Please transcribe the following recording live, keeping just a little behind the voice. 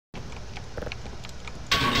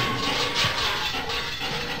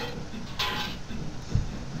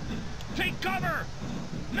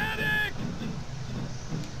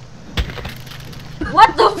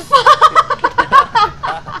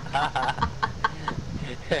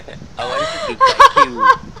I want to cut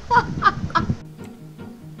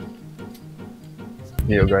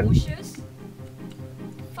you. Your gun.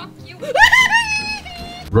 Fuck you.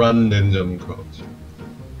 Run, then jump, crouch.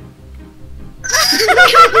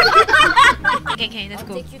 Okay, let's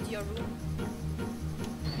go. I'll take you to your room.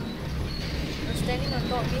 You're standing on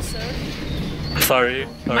top of me, sir. Sorry.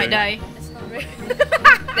 Might die. That's not right.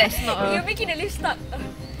 That's not You're a... making the lift stuck.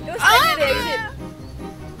 Don't stand near the exit.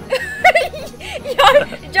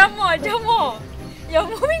 Jump more, jump more. You're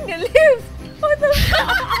moving the lift. What the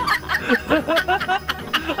fuck?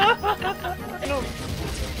 No.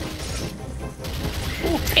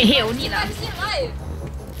 Hey, only lah. I'm still alive.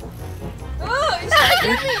 Oh, it's like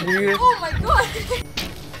oh my god.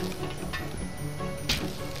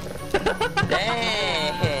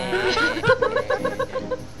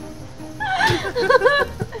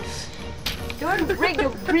 Don't break the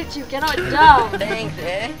bridge, you cannot jump. Thanks,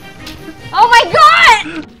 eh? Oh my god!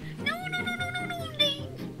 No.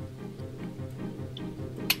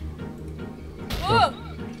 Oh,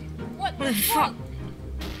 what the fuck?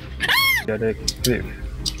 The other cliff.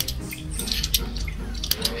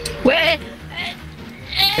 Where?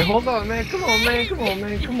 Hey, hold on, man. Come on, man.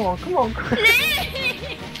 Come on.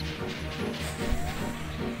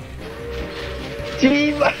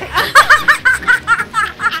 Jeez.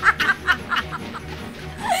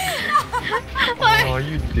 Oh,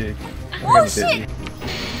 you dick. Oh shit!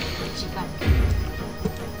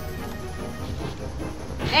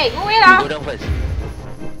 Hey, go away lah! Go down first.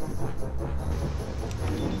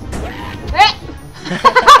 Hey!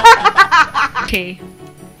 Okay.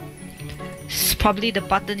 It's probably the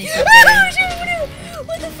button is up No, there.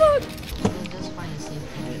 what the fuck? Just find a safe.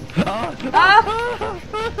 Ah!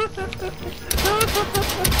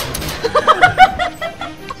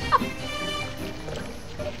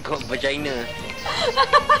 Got vagina.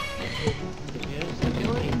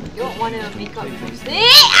 You don't want to make up your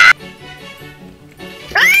mistake.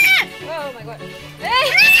 Oh my god. Hey!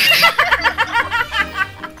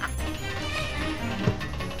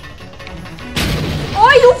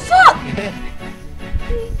 Oh, you fuck!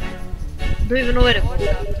 Don't even know where to go.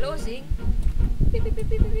 Order closing.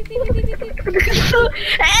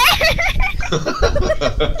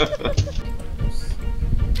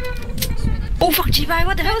 Oh fuck, G-Bye,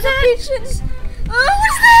 what the hell is that? Patience. Oh,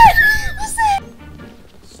 what's that? What's that?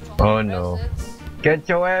 Oh no. Get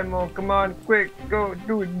your ammo. Come on, quick. Go.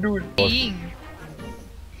 Do it. Ding.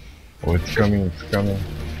 Oh, it's coming.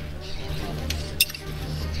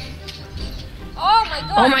 Oh my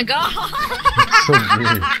god. Oh my god. It's so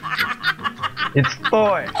big. It's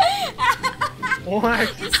toy. What?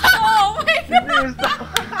 Oh my god.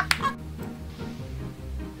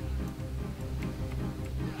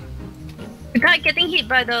 Without getting hit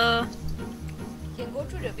by the... You can go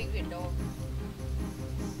through the big red door.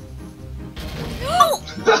 Oh!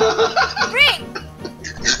 Break!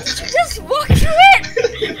 Did you just walk through it?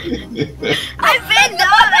 I bent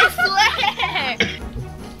down, I swear!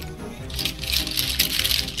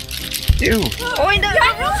 Ew. Oh, in the...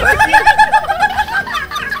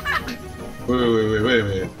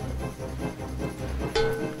 Wait.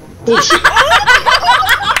 Oh shit!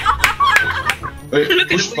 Wait,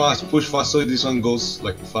 push fast so this one goes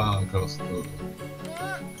like far across.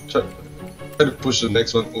 Try to push the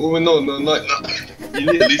next one. Oh no, not. You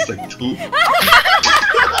need at least like 2.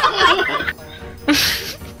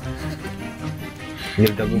 You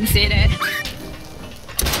double. Say that.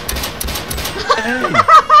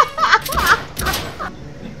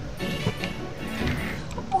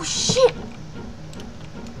 Oh shit!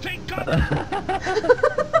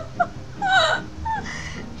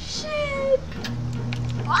 Shit!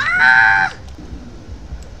 Ah!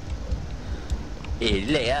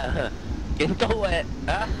 Lẹ à? Kiến tâu à?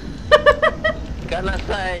 Hả? Kanan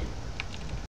side.